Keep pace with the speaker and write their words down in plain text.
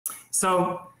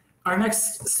So our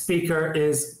next speaker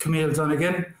is Camille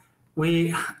Donegan.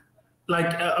 We,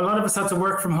 like a lot of us had to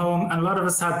work from home and a lot of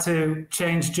us had to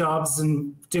change jobs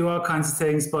and do all kinds of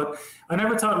things, but I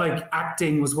never thought like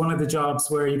acting was one of the jobs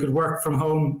where you could work from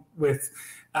home with,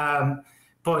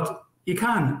 but you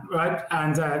can, right?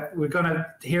 And we're gonna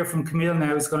hear from Camille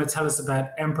now, who's gonna tell us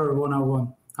about Emperor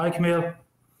 101. Hi, Camille.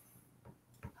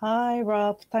 Hi,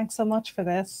 Rob. Thanks so much for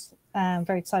this. I'm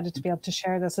very excited to be able to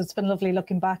share this. It's been lovely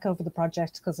looking back over the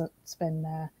project because it's been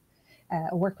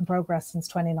a work in progress since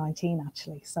 2019,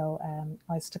 actually. So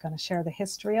nice to kind of share the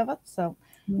history of it. So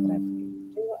what I do,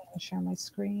 I'm going to share my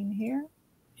screen here.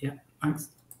 Yeah, thanks.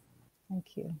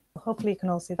 Thank you. Hopefully you can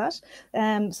all see that.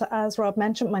 So as Rob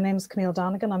mentioned, my name is Camille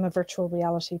Donegan. I'm a virtual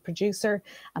reality producer,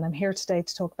 and I'm here today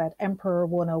to talk about Emperor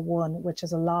 101, which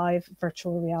is a live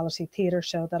virtual reality theatre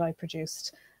show that I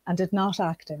produced and did not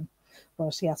act in.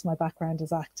 But yes, my background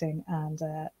is acting and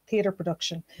theatre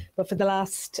production. But for the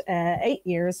last 8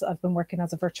 years, I've been working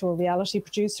as a virtual reality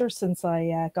producer since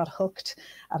I got hooked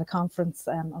at a conference.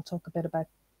 I'll talk a bit about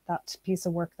that piece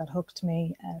of work that hooked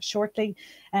me shortly.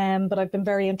 But I've been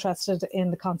very interested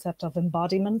in the concept of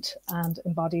embodiment and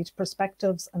embodied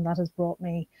perspectives, and that has brought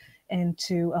me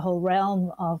into a whole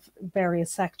realm of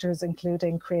various sectors,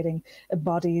 including creating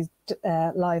embodied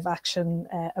live action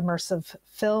immersive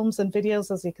films and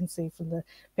videos, as you can see from the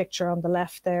picture on the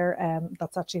left there.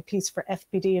 That's actually a piece for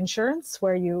FBD Insurance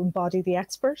where you embody the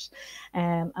expert.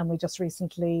 And we just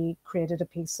recently created a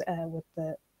piece with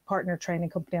the partner training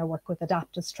company I work with,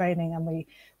 Adaptis Training, and we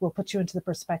will put you into the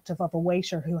perspective of a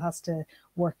waiter who has to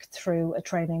work through a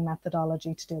training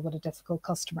methodology to deal with a difficult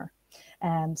customer.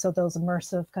 So those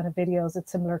immersive kind of videos,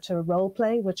 it's similar to role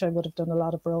play, which I would have done a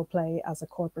lot of role play as a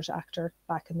corporate actor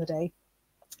back in the day.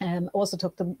 Also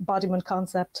took the embodiment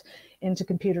concept into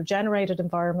computer generated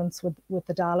environments with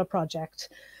the Dala Project,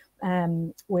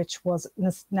 which was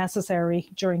necessary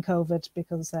during COVID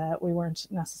because we weren't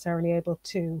necessarily able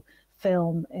to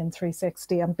film in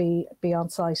 360 and be on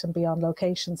site and be on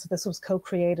location. So this was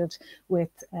co-created with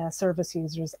service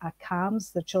users at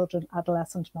CAMHS, the Children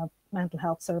Adolescent Mental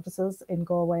Health Services in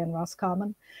Galway and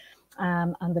Roscommon.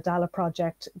 And the Dala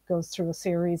Project goes through a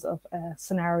series of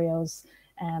scenarios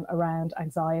around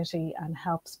anxiety and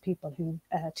helps people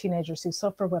teenagers who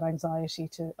suffer with anxiety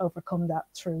to overcome that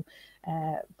through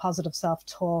positive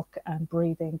self-talk and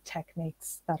breathing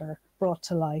techniques that are brought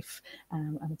to life.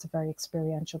 And it's a very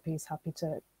experiential piece. Happy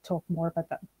to talk more about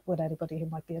that with anybody who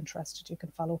might be interested. You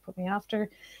can follow up with me after.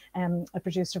 I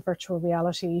produced a virtual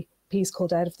reality piece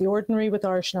called Out of the Ordinary with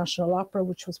Irish National Opera,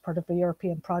 which was part of a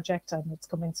European project, and it's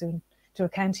coming soon to a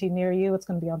county near you. It's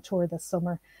going to be on tour this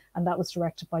summer, and that was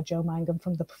directed by Jo Mangan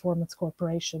from the Performance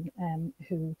Corporation,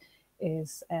 who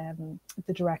is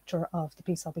the director of the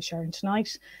piece I'll be sharing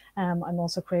tonight. I'm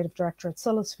also creative director at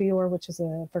Solace Viewer, which is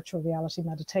a virtual reality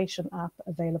meditation app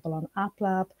available on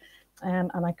AppLab.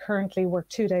 And I currently work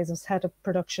 2 days as head of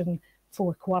production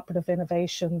for Cooperative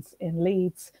Innovations in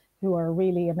Leeds, who are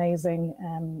really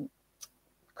amazing,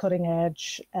 cutting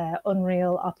edge,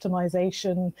 Unreal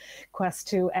optimization, Quest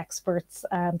 2 experts.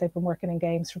 They've been working in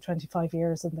games for 25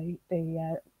 years and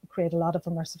they create a lot of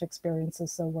immersive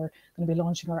experiences. So we're going to be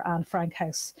launching our Anne Frank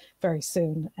house very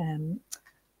soon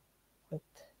with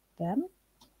them.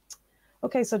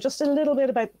 Okay, so just a little bit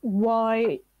about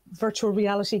why virtual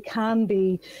reality can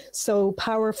be so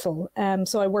powerful.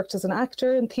 So I worked as an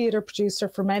actor and theatre producer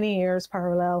for many years,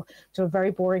 parallel to a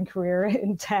very boring career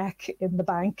in tech in the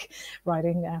bank,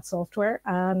 writing software.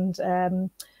 And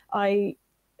I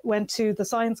went to the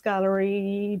Science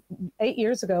Gallery 8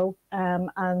 years ago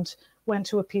and went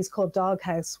to a piece called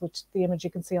Doghouse, which the image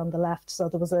you can see on the left. So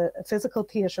there was a physical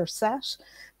theatre set.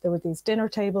 There were these dinner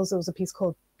tables. There was a piece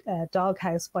called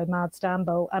Doghouse by Matt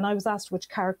Szczerek, and I was asked which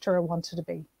character I wanted to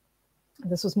be.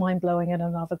 This was mind-blowing in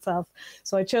and of itself.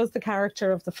 So I chose the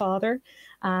character of the father,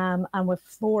 and with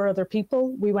 4 other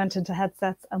people, we went into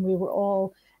headsets and we were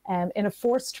all in a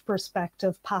forced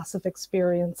perspective, passive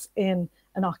experience in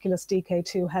an Oculus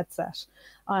DK2 headset.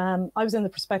 I was in the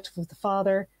perspective of the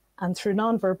father, and through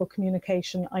non-verbal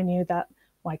communication, I knew that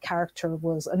my character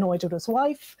was annoyed with his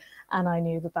wife, and I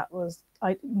knew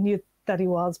that he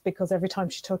was because every time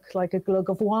she took like a glug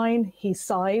of wine, he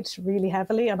sighed really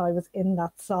heavily, and I was in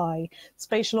that sigh.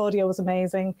 Spatial audio was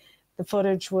amazing. The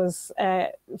footage was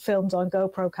filmed on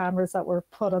GoPro cameras that were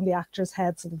put on the actors'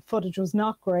 heads, so the footage was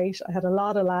not great. I had a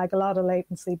lot of lag, a lot of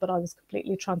latency, but I was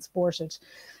completely transported.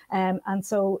 And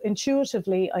so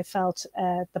intuitively, I felt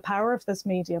the power of this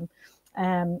medium.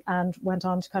 and went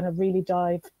on to kind of really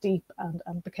dive deep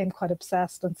and became quite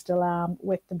obsessed, and still am,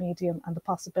 with the medium and the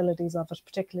possibilities of it,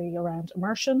 particularly around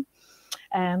immersion.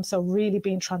 So really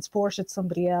being transported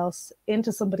somebody else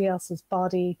into somebody else's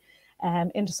body,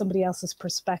 into somebody else's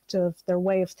perspective, their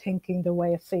way of thinking, their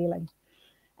way of feeling.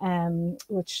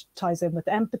 Which ties in with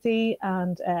empathy.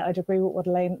 And I'd agree with what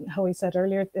Elaine Hoey said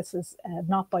earlier. This is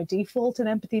not by default an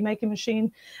empathy making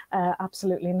machine,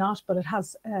 absolutely not, but it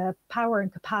has power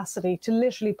and capacity to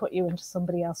literally put you into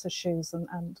somebody else's shoes,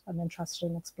 and I'm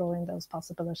interested in exploring those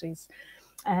possibilities.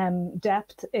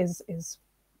 Depth is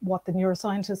what the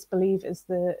neuroscientists believe is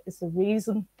the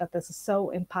reason that this is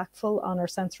so impactful on our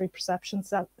sensory perception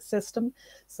system.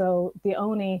 So the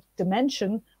only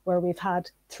dimension where we've had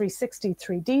 360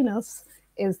 3D-ness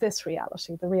is this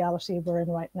reality, the reality we're in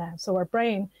right now. So our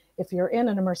brain, if you're in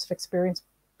an immersive experience,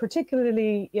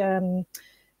 particularly,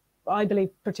 I believe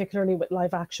particularly with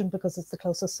live action, because it's the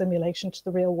closest simulation to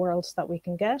the real world that we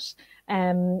can get,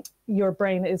 your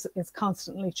brain is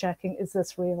constantly checking, is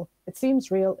this real? It seems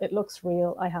real, it looks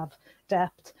real, I have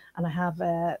depth, and I have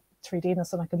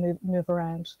 3D-ness, and I can move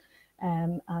around.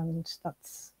 And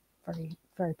that's very,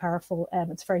 very powerful.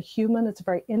 It's very human, it's a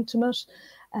very intimate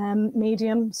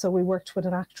medium. So we worked with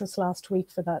an actress last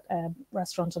week for that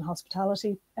restaurant and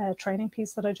hospitality training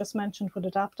piece that I just mentioned with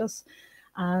Adaptus.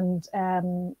 And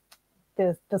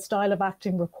the style of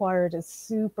acting required is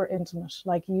super intimate.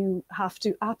 Like, you have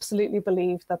to absolutely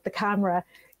believe that the camera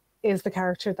is the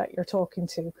character that you're talking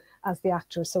to as the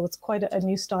actor. So it's quite a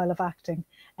new style of acting.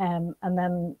 And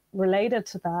then related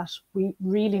to that, we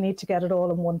really need to get it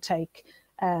all in one take.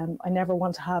 I never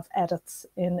want to have edits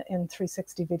in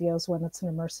 360 videos when it's an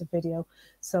immersive video.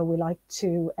 So we like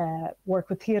to work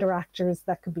with theatre actors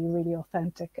that could be really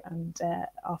authentic and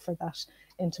offer that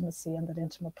intimacy and that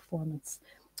intimate performance.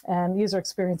 User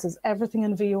experience is everything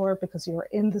in VR, because you're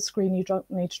in the screen. You don't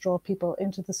need to draw people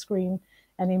into the screen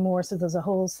anymore. So there's a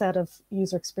whole set of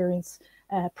user experience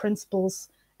principles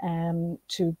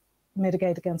to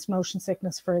mitigate against motion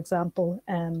sickness, for example,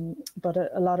 but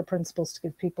a lot of principles to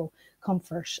give people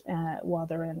comfort while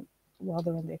they're in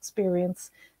the experience.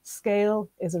 Scale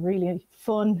is a really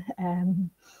fun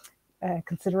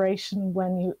consideration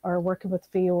when you are working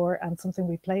with VR, and something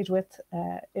we played with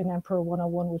in Emperor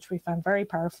 101, which we found very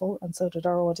powerful, and so did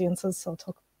our audiences. So I'll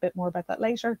talk a bit more about that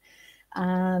later.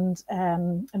 And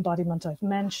embodiment I've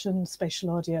mentioned. Spatial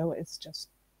audio is just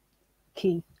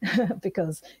key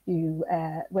because you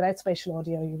without spatial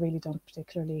audio you really don't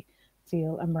particularly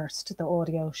feel immersed. The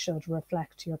audio should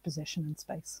reflect your position in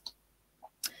space.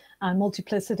 And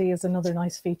multiplicity is another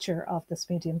nice feature of this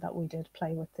medium that we did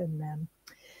play with in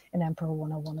Emperor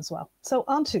 101 as well. So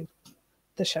on to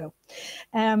the show.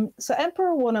 So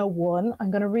Emperor 101,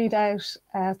 I'm going to read out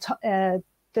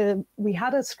we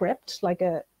had a script, like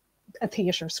a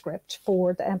theatre script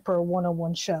for the Emperor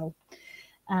 101 show.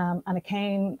 And it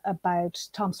came about,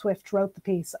 Tom Swift wrote the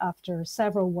piece after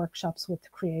several workshops with the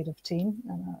creative team.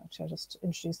 And actually, I just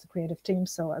introduced the creative team.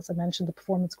 So as I mentioned, the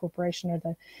Performance Corporation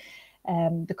are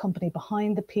the company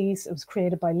behind the piece. It was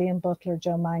created by Liam Butler,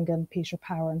 Jo Mangan, Peter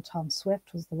Power, and Tom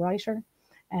Swift was the writer.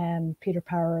 Peter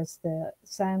Power is the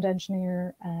sound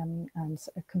engineer and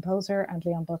a composer, and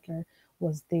Liam Butler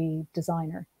was the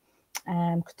designer.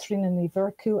 Katrina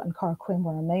Niverku and Carl Quinn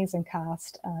were an amazing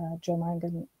cast. Jo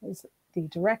Mangan is the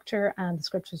director, and the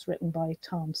script was written by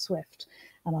Tom Swift.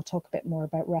 And I'll talk a bit more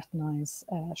about RETìníZE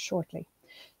shortly.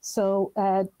 So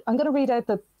I'm going to read out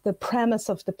the premise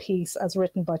of the piece as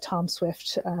written by Tom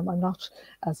Swift. I'm not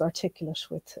as articulate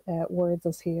with words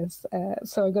as he is,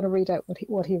 so I'm going to read out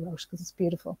what he wrote, because it's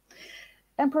beautiful.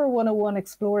 Emperor 101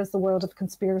 explores the world of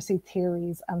conspiracy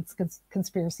theories and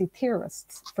conspiracy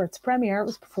theorists. For its premiere, it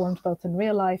was performed both in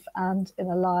real life and in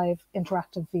a live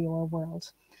interactive VR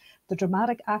world. The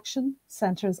dramatic action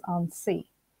centres on C,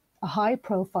 a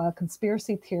high-profile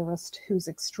conspiracy theorist whose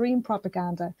extreme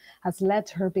propaganda has led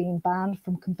to her being banned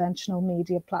from conventional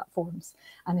media platforms,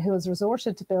 and who has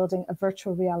resorted to building a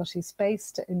virtual reality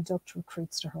space to induct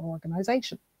recruits to her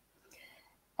organisation.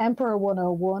 Emperor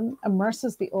 101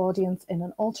 immerses the audience in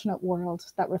an alternate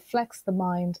world that reflects the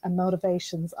mind and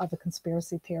motivations of a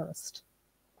conspiracy theorist.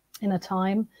 In a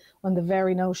time when the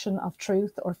very notion of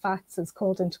truth or facts is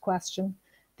called into question,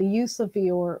 the use of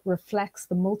VR reflects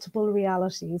the multiple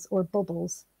realities or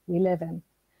bubbles we live in.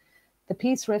 The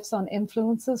piece riffs on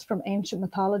influences from ancient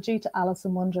mythology to Alice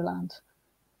in Wonderland,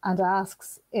 and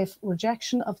asks if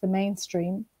rejection of the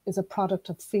mainstream is a product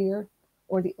of fear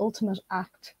or the ultimate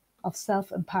act of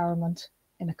self-empowerment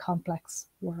in a complex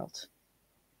world.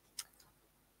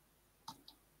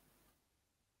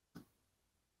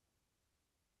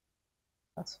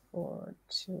 Fast forward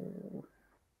to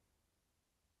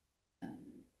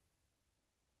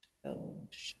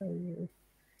show you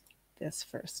this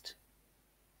first.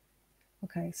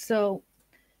 Okay, so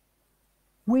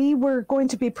we were going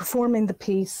to be performing the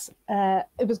piece.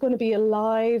 It was going to be a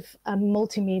live and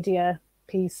multimedia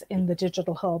piece in the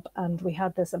digital hub, and we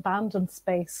had this abandoned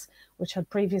space which had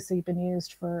previously been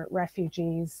used for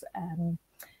refugees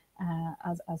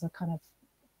as a kind of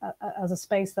as a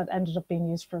space that ended up being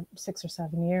used for 6 or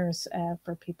 7 years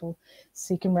for people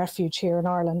seeking refuge here in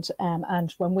Ireland.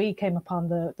 And when we came upon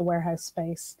the warehouse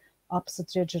space opposite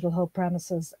the digital hub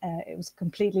premises, it was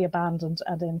completely abandoned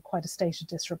and in quite a state of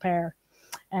disrepair.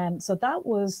 So that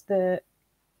was the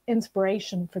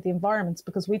inspiration for the environments,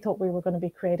 because we thought we were going to be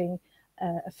creating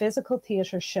a physical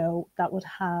theatre show that would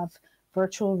have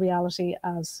virtual reality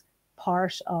as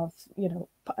part of,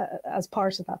 as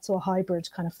part of that, so a hybrid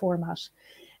kind of format.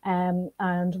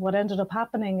 And what ended up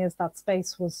happening is that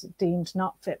space was deemed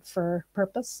not fit for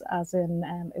purpose, as in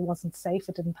it wasn't safe,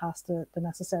 it didn't pass the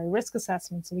necessary risk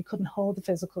assessment, so we couldn't hold the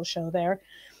physical show there.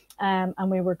 And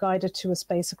we were guided to a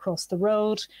space across the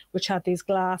road, which had these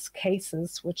glass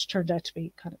cases, which turned out to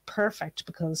be kind of perfect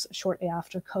because shortly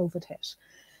after COVID hit.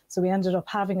 So we ended up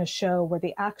having a show where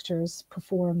the actors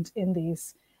performed in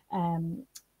these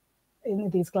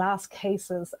glass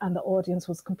cases, and the audience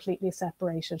was completely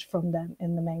separated from them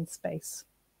in the main space.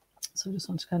 So I just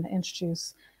want to kind of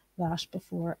introduce that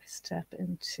before I step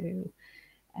into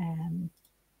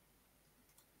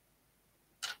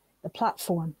the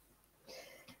platform.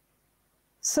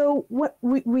 So what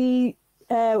when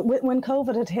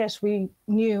COVID had hit, we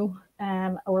knew,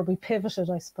 or we pivoted,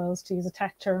 I suppose, to use a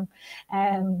tech term,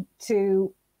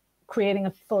 to creating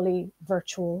a fully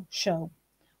virtual show.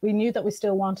 We knew that we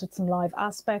still wanted some live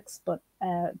aspects, but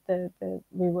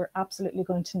we were absolutely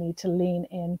going to need to lean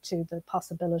into the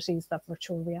possibilities that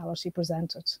virtual reality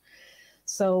presented.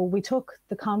 So we took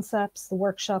the concepts, the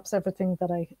workshops, everything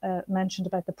that I mentioned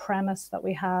about the premise that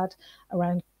we had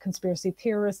around conspiracy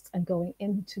theorists, and going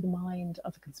into the mind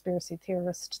of a conspiracy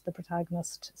theorist, the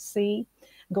protagonist C,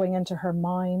 going into her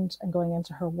mind and going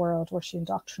into her world where she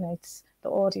indoctrinates the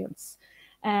audience.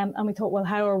 And we thought, well,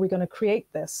 how are we going to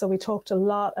create this? So we talked a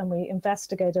lot and we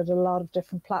investigated a lot of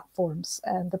different platforms.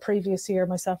 And the previous year,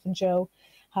 myself and Jo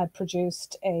had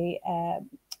produced a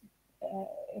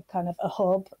kind of a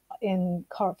hub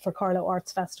for Carlow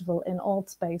Arts Festival in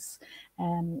Altspace,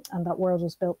 and that world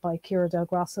was built by Kira Del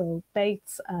Grasso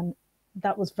Bates, and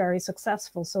that was very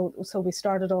successful. So we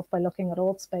started off by looking at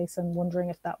Altspace and wondering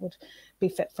if that would be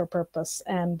fit for purpose.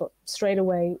 But straight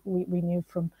away we knew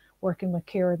from working with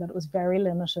Kira that it was very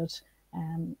limited.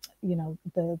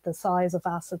 The size of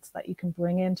assets that you can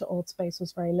bring into Altspace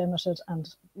was very limited,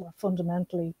 and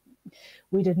fundamentally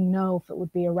we didn't know if it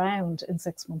would be around in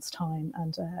 6 months' time.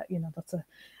 And that's a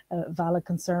valid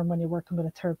concern when you're working with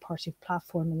a third-party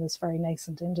platform in this very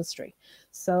nascent industry.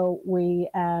 So we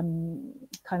kind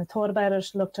of thought about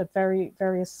it, looked at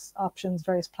various options,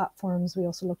 various platforms. We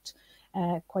also looked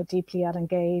quite deeply at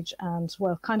Engage, and,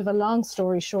 well, kind of a long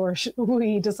story short,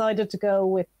 we decided to go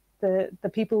with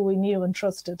the people we knew and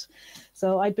trusted.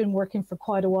 So I'd been working for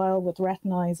quite a while with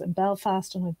RETìníZE in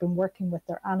Belfast, and I've been working with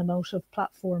their Animotive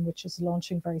platform, which is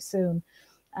launching very soon.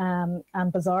 And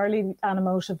bizarrely,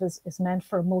 Animotive is meant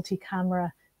for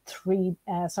multi-camera 2D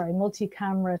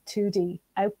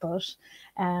output,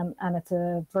 and it's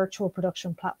a virtual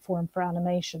production platform for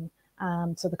animation.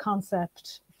 So the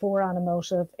concept for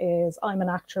Animotive is, I'm an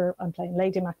actor, I'm playing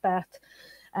Lady Macbeth,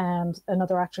 and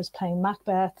another actor is playing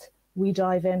Macbeth. We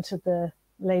dive into the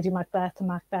Lady Macbeth and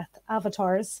Macbeth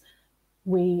avatars.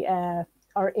 We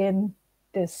are in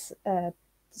this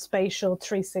spatial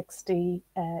 360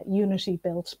 Unity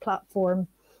built platform,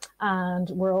 and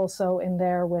we're also in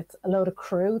there with a load of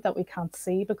crew that we can't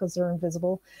see because they're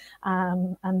invisible,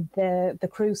 and the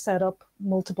crew set up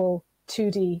multiple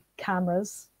 2D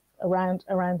cameras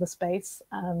around the space,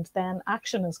 and then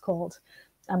action is called,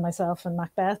 and myself and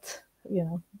Macbeth,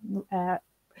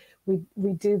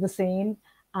 we do the scene,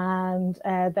 and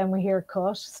then we hear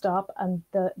cut, stop, and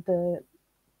the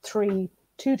 3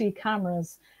 2D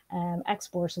cameras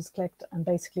export is clicked, and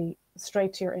basically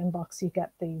straight to your inbox you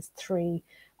get these 3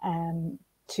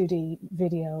 2D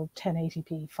video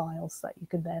 1080p files that you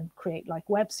can then create like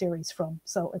web series from.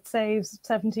 So it saves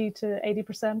 70 to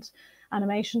 80%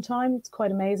 animation time. It's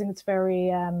quite amazing. It's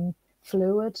very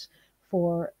fluid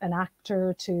for an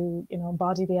actor to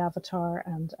embody the avatar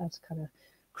and kind of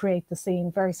create the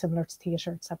scene, very similar to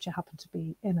theatre, except you happen to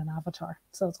be in an avatar.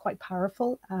 So it's quite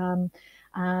powerful.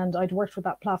 And I'd worked with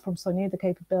that platform, so I knew the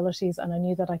capabilities, and I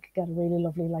knew that I could get a really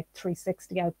lovely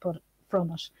 360 output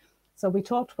from it. So we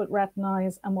talked with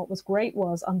RETìníZE, and what was great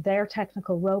was on their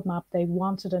technical roadmap, they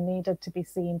wanted and needed to be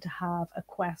seen to have a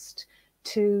Quest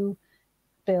 2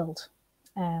 build,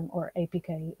 or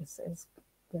APK is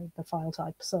the file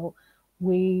type. So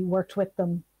we worked with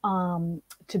them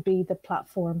to be the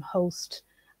platform host,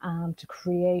 to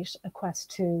create a Quest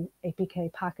 2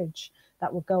 APK package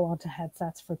that would go onto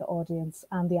headsets for the audience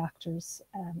and the actors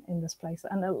in this place.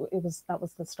 And that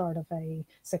was the start of a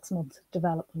 6-month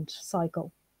development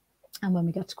cycle. And when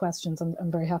we get to questions,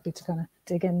 I'm very happy to kind of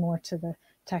dig in more to the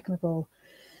technical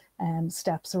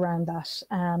steps around that.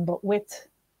 But with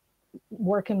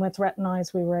working with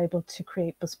RETìníZE, we were able to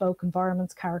create bespoke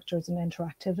environments, characters, and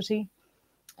interactivity.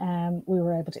 We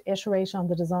were able to iterate on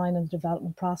the design and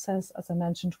development process. As I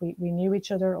mentioned, we knew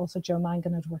each other. Also, Jo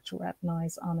Mangan had worked with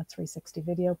RETìníZE on a 360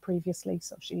 video previously,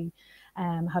 so she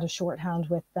had a shorthand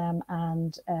with them,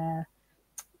 and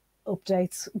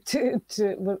updates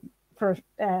for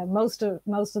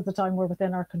most of the time were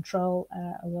within our control.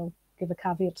 I will give a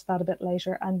caveat to that a bit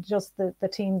later. And just the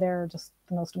team there are just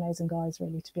the most amazing guys,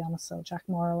 really, to be honest. So Jack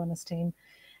Morrow and his team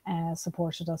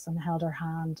supported us and held our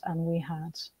hand, and we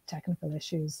had technical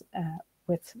issues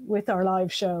with our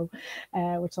live show,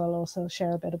 which I'll also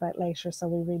share a bit about later. So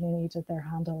we really needed their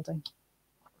hand-holding.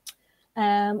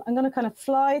 I'm going to kind of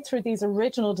fly through these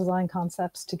original design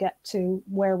concepts to get to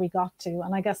where we got to.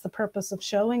 And I guess the purpose of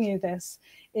showing you this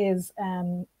is,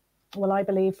 well, I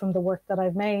believe from the work that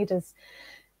I've made, is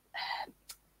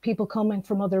people coming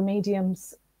from other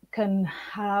mediums can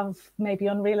have maybe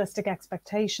unrealistic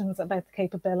expectations about the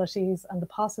capabilities and the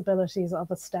possibilities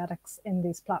of aesthetics in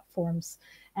these platforms.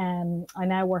 I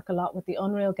now work a lot with the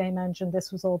Unreal game engine.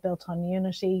 This was all built on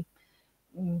Unity.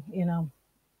 You know,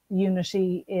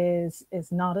 Unity is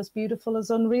not as beautiful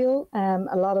as Unreal.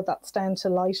 A lot of that's down to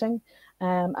lighting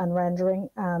and rendering,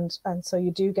 and so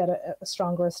you do get a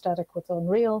stronger aesthetic with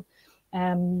Unreal.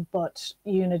 But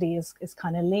Unity is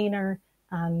kind of leaner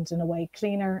and in a way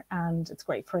cleaner, and it's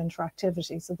great for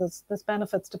interactivity. So there's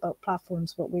benefits to both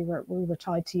platforms, but we were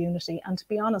tied to Unity. And to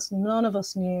be honest, none of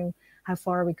us knew how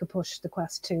far we could push the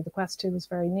Quest 2. The Quest 2 was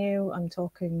very new. I'm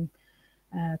talking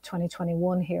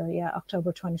 2021 here, yeah,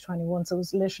 October 2021. So it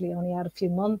was literally only out a few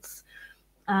months.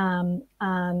 And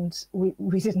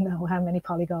we didn't know how many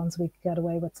polygons we could get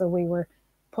away with. So we were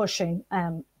pushing,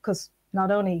 because not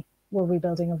only were we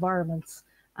building environments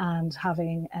and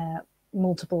having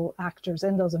multiple actors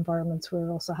in those environments, we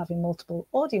were also having multiple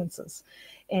audiences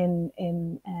in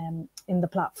the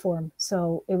platform.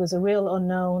 So it was a real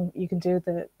unknown. You can do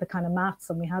the kind of maths,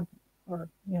 and we had, or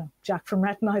Jack from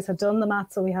RETìníZE had done the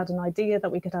maths, so we had an idea that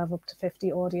we could have up to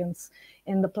 50 audience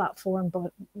in the platform,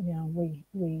 but we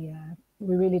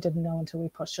really didn't know until we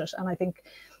pushed it. And I think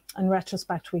in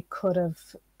retrospect, we could have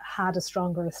had a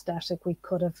stronger aesthetic. We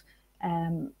could have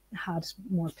had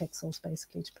more pixels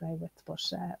basically to play with, but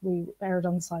we erred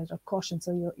on the side of caution.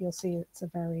 So you'll see it's a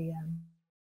very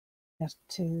get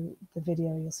to the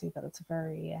video, you'll see that it's a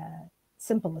very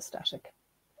simple aesthetic.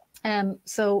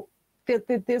 So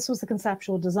this was the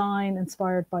conceptual design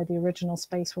inspired by the original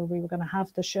space where we were going to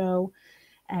have the show.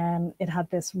 It had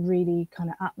this really kind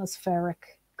of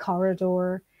atmospheric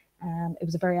corridor. It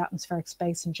was a very atmospheric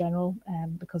space in general,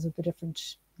 because of the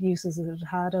different uses that it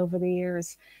had over the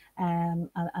years. And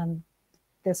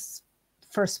this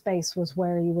first space was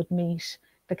where you would meet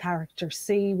the character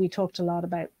C. We talked a lot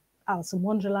about Alice in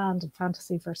Wonderland and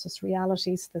fantasy versus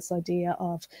reality. So this idea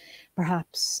of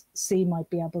perhaps C might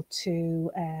be able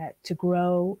to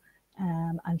grow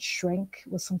and shrink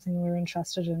was something we were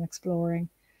interested in exploring.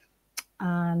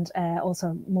 And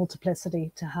also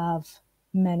multiplicity, to have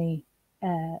many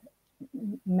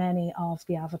of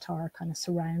the avatar kind of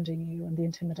surrounding you, and the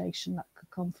intimidation that could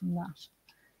come from that.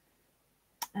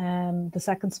 The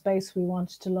second space we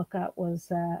wanted to look at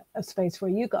was a space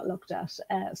where you got looked at,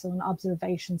 so an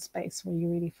observation space where you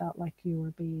really felt like you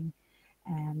were being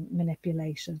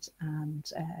manipulated,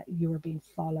 and you were being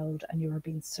followed, and you were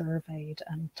being surveyed,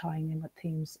 and tying in with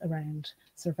themes around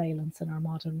surveillance in our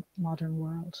modern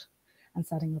world, and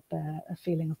setting up a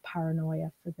feeling of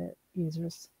paranoia for the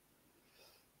users.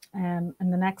 And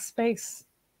the next space,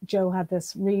 Jo had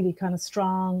this really kind of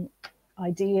strong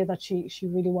idea that she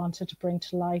really wanted to bring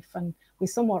to life, and we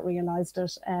somewhat realized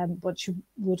it, but she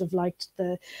would have liked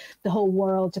the whole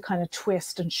world to kind of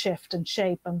twist and shift and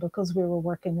shape. And because we were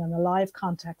working in a live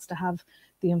context, to have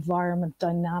the environment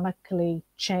dynamically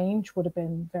change would have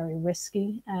been very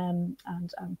risky, and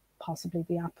possibly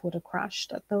the app would have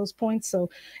crashed at those points. So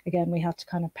again, we had to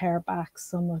kind of pare back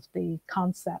some of the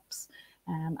concepts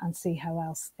and see how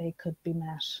else they could be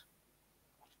met.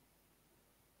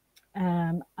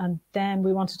 And then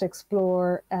we wanted to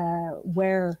explore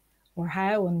where or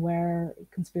how and where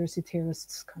conspiracy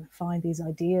theorists kind of find these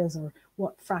ideas, or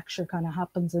what fracture kind of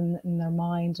happens in their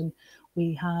mind, and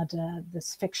we had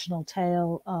this fictional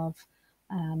tale of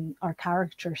our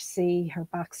character C. Her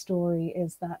backstory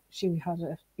is that she had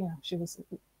she was,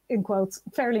 in quotes,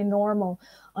 fairly normal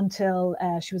until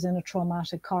she was in a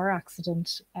traumatic car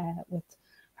accident with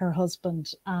her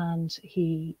husband, and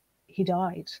he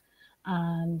died.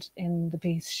 And in the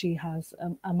piece, she has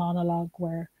a monologue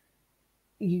where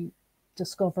you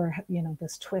discover,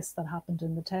 this twist that happened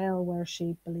in the tale, where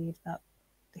she believed that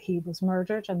he was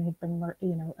murdered and he'd been,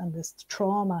 and this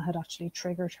trauma had actually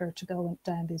triggered her to go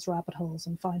down these rabbit holes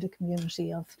and find a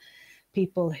community of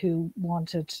people who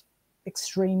wanted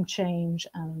extreme change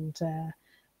and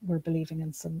were believing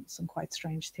in some quite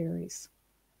strange theories.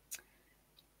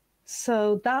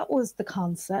 So that was the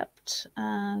concept,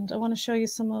 and I want to show you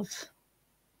some of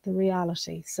the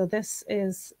reality. So this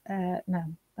is now,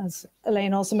 as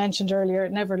Elaine also mentioned earlier,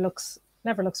 it never looks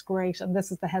great, and this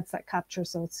is the headset capture,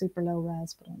 so it's super low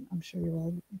res, but I'm sure you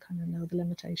all kind of know the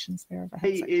limitations there of a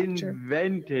headset capture. They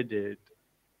invented it.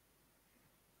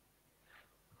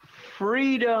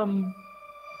 Freedom.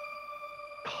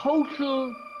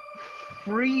 Total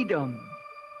freedom.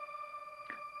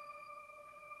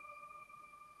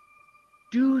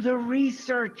 Do the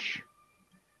research.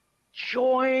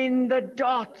 Join the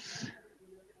dots.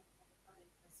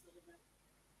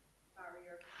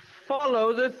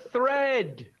 Follow the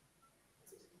thread.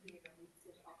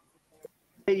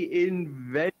 They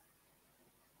invent.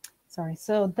 Sorry,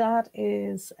 so that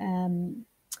is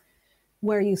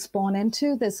where you spawn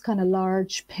into this kind of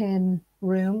large pin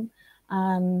room,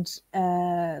 and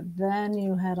then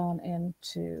you head on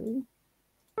into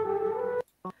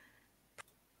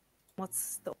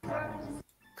what's the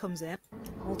comes in,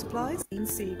 multiplies,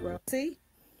 C grows, C.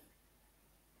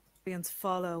 Audience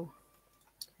follow.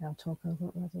 I'll talk over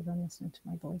it rather than listening to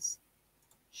my voice.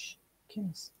 Shh,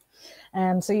 goodness.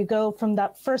 So you go from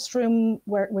that first room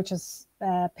which is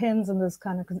pins, and there's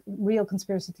kind of real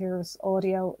conspiracy theorist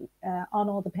audio on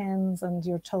all the pins, and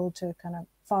you're told to kind of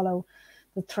follow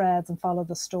the threads and follow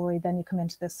the story. Then you come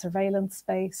into this surveillance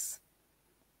space,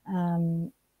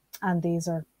 and these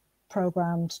are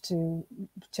programmed to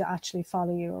actually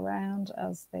follow you around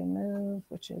as they move,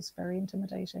 which is very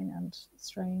intimidating and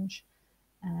strange.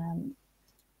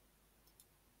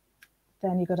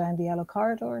 Then you go down the yellow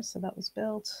corridor, so that was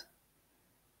built,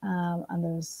 and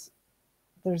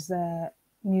there's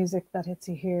music that hits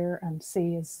you here, and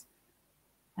C is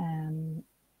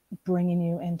bringing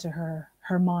you into her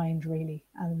mind, really.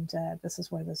 And this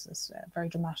is where there's this very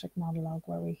dramatic monologue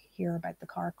where we hear about the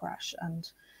car crash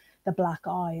and the black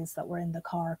eyes that were in the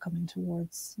car coming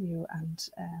towards you, and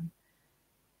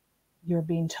you're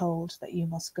being told that you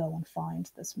must go and find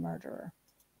this murderer.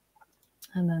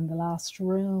 And then the last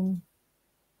room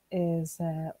is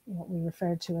what we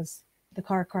referred to as the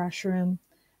car crash room.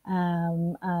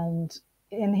 And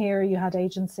in here you had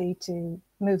agency to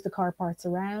move the car parts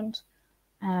around.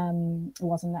 It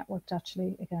wasn't networked,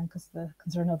 actually, again, because the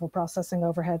concern over processing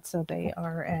overhead, so they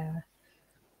are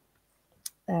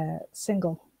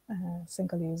single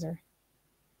user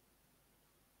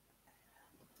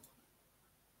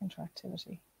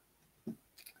interactivity.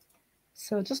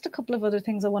 So just a couple of other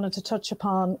things I wanted to touch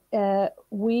upon.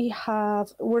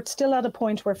 We're still at a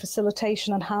point where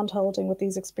facilitation and hand-holding with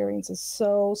these experiences is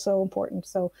so important.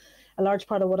 So a large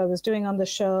part of what I was doing on the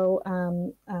show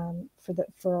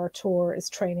for our tour is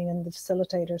training in the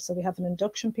facilitator. So we have an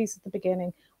induction piece at the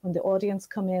beginning. When the audience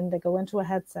come in, they go into a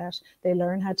headset, they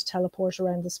learn how to teleport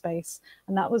around the space.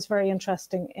 And that was very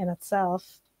interesting in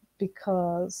itself,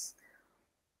 because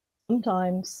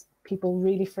sometimes people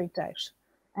really freaked out.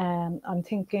 I'm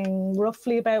thinking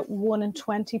roughly about 1 in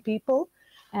 20 people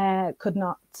could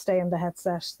not stay in the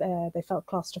headset. They felt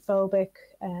claustrophobic,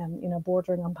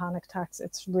 bordering on panic attacks.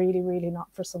 It's really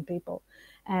not for some people.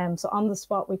 So on the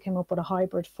spot, we came up with a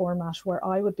hybrid format where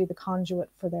I would be the conduit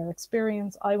for their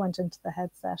experience. I went into the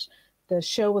headset. The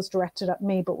show was directed at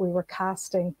me, but we were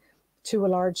casting to a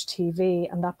large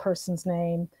TV, and that person's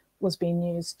name was being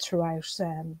used throughout.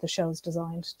 The show's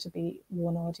designed to be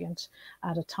one audience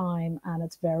at a time, and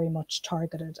it's very much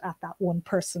targeted at that one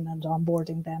person and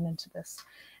onboarding them into this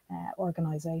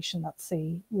organization that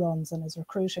C runs and is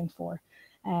recruiting for.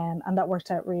 And that worked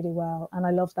out really well. And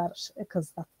I love that,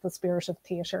 because that's the spirit of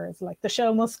theatre. It's like, the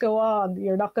show must go on.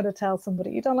 You're not going to tell somebody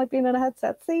you don't like being in a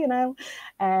headset. See,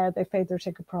 they've paid their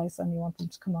ticket price and you want them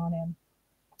to come on in.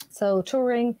 So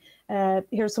touring,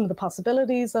 here's some of the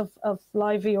possibilities of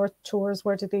live VR tours.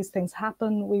 Where did these things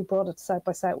happen? We brought it to South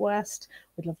by Southwest.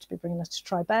 We'd love to be bringing it to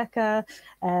Tribeca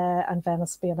and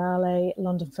Venice Biennale.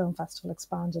 London Film Festival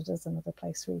Expanded is another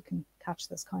place where you can catch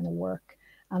this kind of work.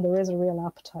 and there is a real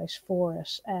appetite for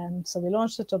it. So we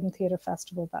launched at Dublin Theatre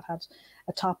Festival that had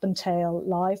a top and tail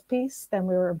live piece. Then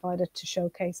we were invited to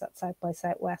showcase at South by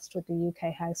Southwest with the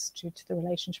UK House due to the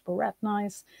relationship with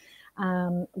RETìníZE,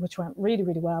 which went really,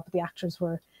 really well. But the actors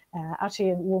were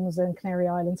actually, one was in Canary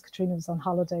Islands, Katrina was on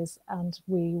holidays, and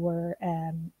we were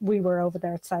over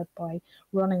there at South by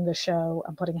running the show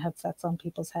and putting headsets on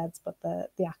people's heads, but the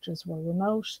actors were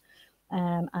remote.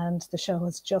 And the show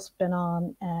has just been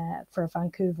on for a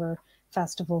Vancouver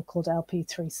festival called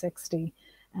LP360.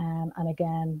 And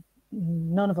again,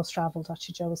 none of us travelled.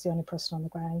 Actually, Jo was the only person on the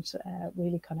ground,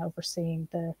 really kind of overseeing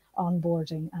the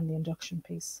onboarding and the induction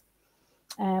piece.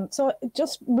 So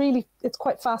just really, it's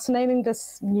quite fascinating,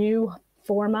 this new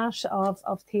format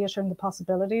of theatre and the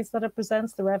possibilities that it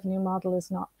presents. The revenue model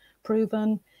is not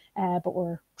proven, but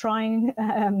we're trying.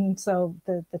 So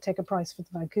the ticket price for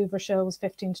the Vancouver show was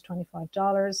 $15 to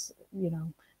 $25.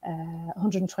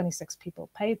 126 people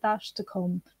paid that to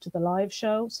come to the live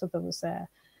show. So there was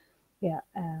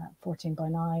 14 by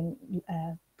 9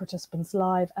 participants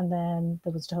live, and then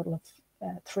there was a total of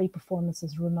 3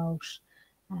 performances remote,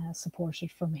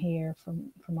 supported from here,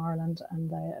 from Ireland,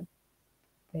 and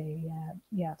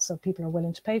so people are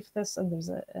willing to pay for this, and there's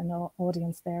an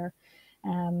audience there.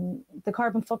 The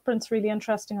carbon footprint's really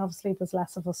interesting. Obviously, there's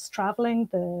less of us traveling.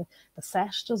 The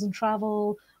set doesn't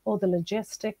travel, all the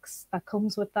logistics that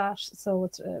comes with that. So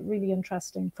it's really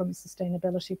interesting from a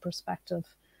sustainability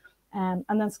perspective. And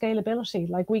then scalability,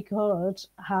 like we could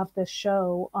have this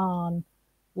show on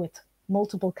with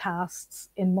multiple casts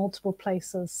in multiple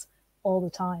places all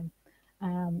the time,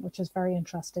 which is very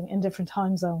interesting, in different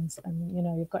time zones. And,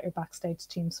 you've got your backstage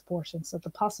team supporting. So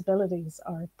the possibilities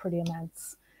are pretty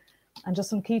immense. And just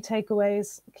some key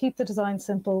takeaways: keep the design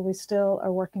simple. We still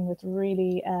are working with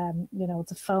really,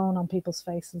 it's a phone on people's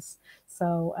faces.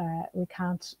 So we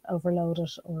can't overload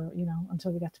it, or,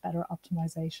 until we get to better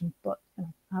optimization. But,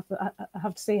 I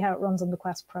have to see how it runs on the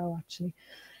Quest Pro, actually.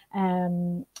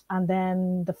 And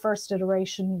then the first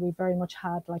iteration, we very much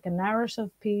had like a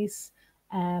narrative piece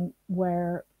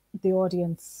where the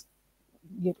audience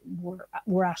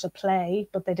were at a play,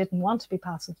 but they didn't want to be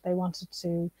passive. They wanted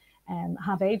to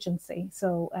have agency.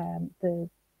 So the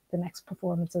next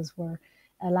performances were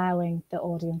allowing the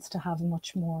audience to have a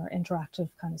much more interactive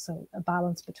so a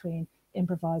balance between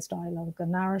improvised dialogue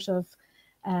and narrative.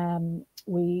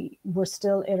 We were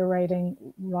still iterating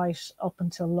right up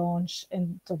until launch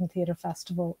in Dublin Theatre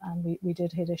Festival, and we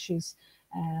did hit issues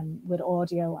with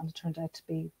audio, and it turned out to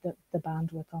be the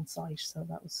bandwidth on site, so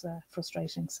that was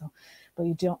frustrating. But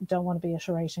you don't want to be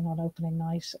iterating on opening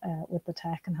night with the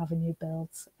tech and having new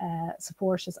builds.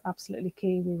 Support is absolutely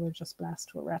key. We were just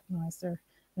blessed with RETìníZE, they're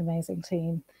an amazing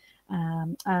team.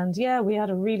 And we had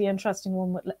a really interesting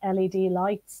one with LED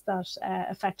lights that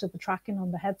affected the tracking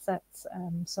on the headsets.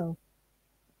 So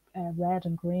red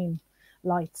and green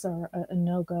lights are a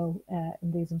no-go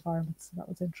in these environments. So that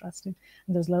was interesting.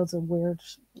 And there's loads of weird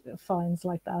finds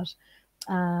like that.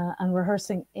 And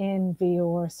rehearsing in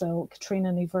VR. So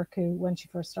Katrina Niverku, when she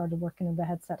first started working in the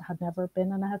headset, had never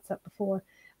been in a headset before,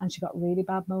 and she got really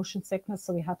bad motion sickness.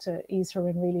 So we had to ease her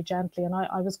in really gently. And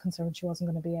I was concerned she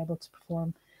wasn't going to be able to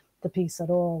perform the piece at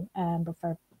all. But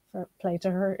fair play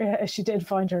to her, she did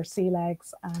find her sea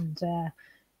legs, and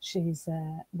she's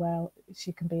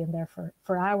she can be in there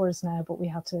for hours now, but we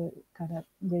had to kind of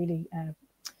really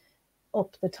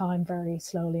up the time very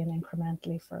slowly and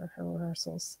incrementally for her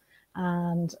rehearsals.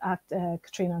 And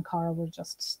Katrina and Cara were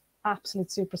just absolute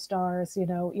superstars.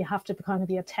 You have to kind of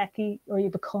be a techie, or you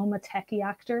become a techie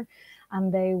actor,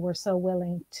 and they were so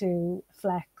willing to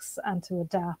flex and to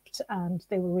adapt, and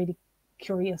they were really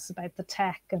curious about the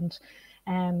tech, and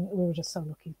we were just so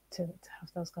lucky to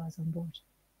have those guys on board.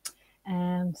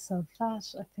 So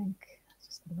that, I think, I was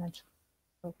just going to mention,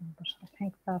 but I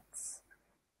think that's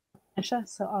it.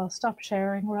 So I'll stop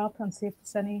sharing, Rob, and see if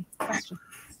there's any questions.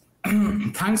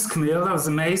 Thanks, Camille. That was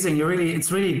amazing.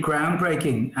 It's really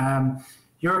groundbreaking.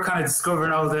 You're kind of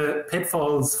discovering all the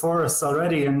pitfalls for us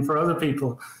already, and for other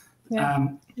people. Yeah.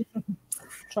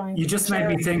 You just made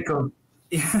me think of.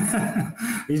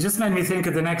 You just made me think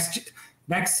of the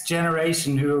next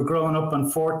generation who are growing up on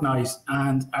Fortnite,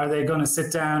 and are they going to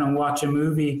sit down and watch a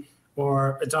movie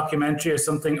or a documentary or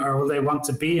something, or will they want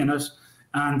to be in it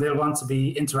and they'll want to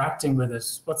be interacting with it?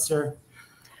 What's your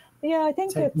I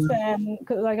think it's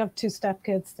cause I have 2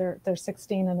 stepkids. They're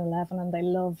 16 and 11, and they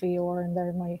love VR, and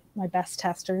they're my best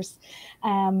testers.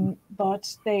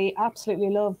 But they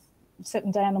absolutely love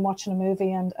sitting down and watching a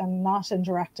movie and not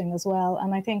interacting as well.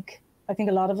 And I think a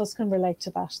lot of us can relate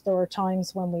to that. There are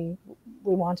times when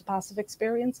want a passive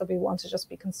experience, so we want to just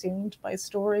be consumed by a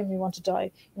story, and we want to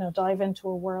dive into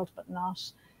a world but not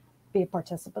be a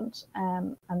participant.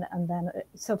 And then,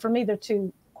 so for me, they're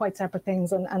two quite separate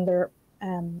things, and they're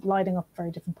lighting up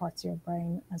very different parts of your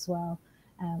brain as well.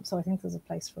 So I think there's a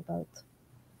place for both.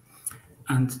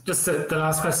 And just the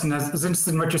last question, I was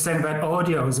interested in what you're saying about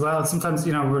audio as well. Sometimes,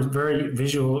 we're very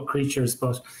visual creatures,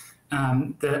 but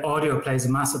the audio plays a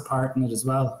massive part in it as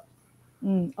well.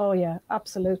 Oh yeah,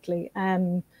 absolutely.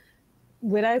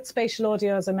 Without spatial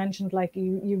audio, as I mentioned, like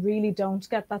you really don't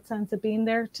get that sense of being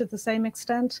there to the same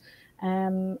extent.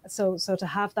 So to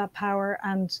have that power,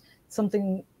 and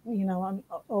something, I'm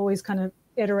always kind of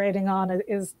iterating on it,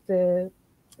 is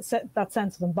that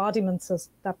sense of embodiment. So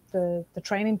that the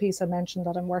training piece I mentioned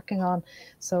that I'm working on.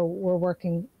 So we're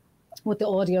working with the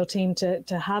audio team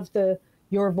to have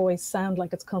your voice sound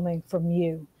like it's coming from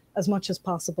you as much as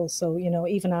possible. So,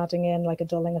 even adding in like a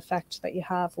dulling effect that you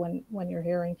have when you're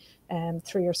hearing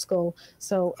through your skull.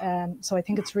 So I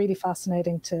think it's really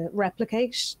fascinating to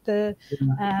replicate the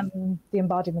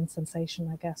embodiment sensation,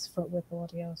 I guess, with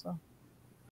audio as well.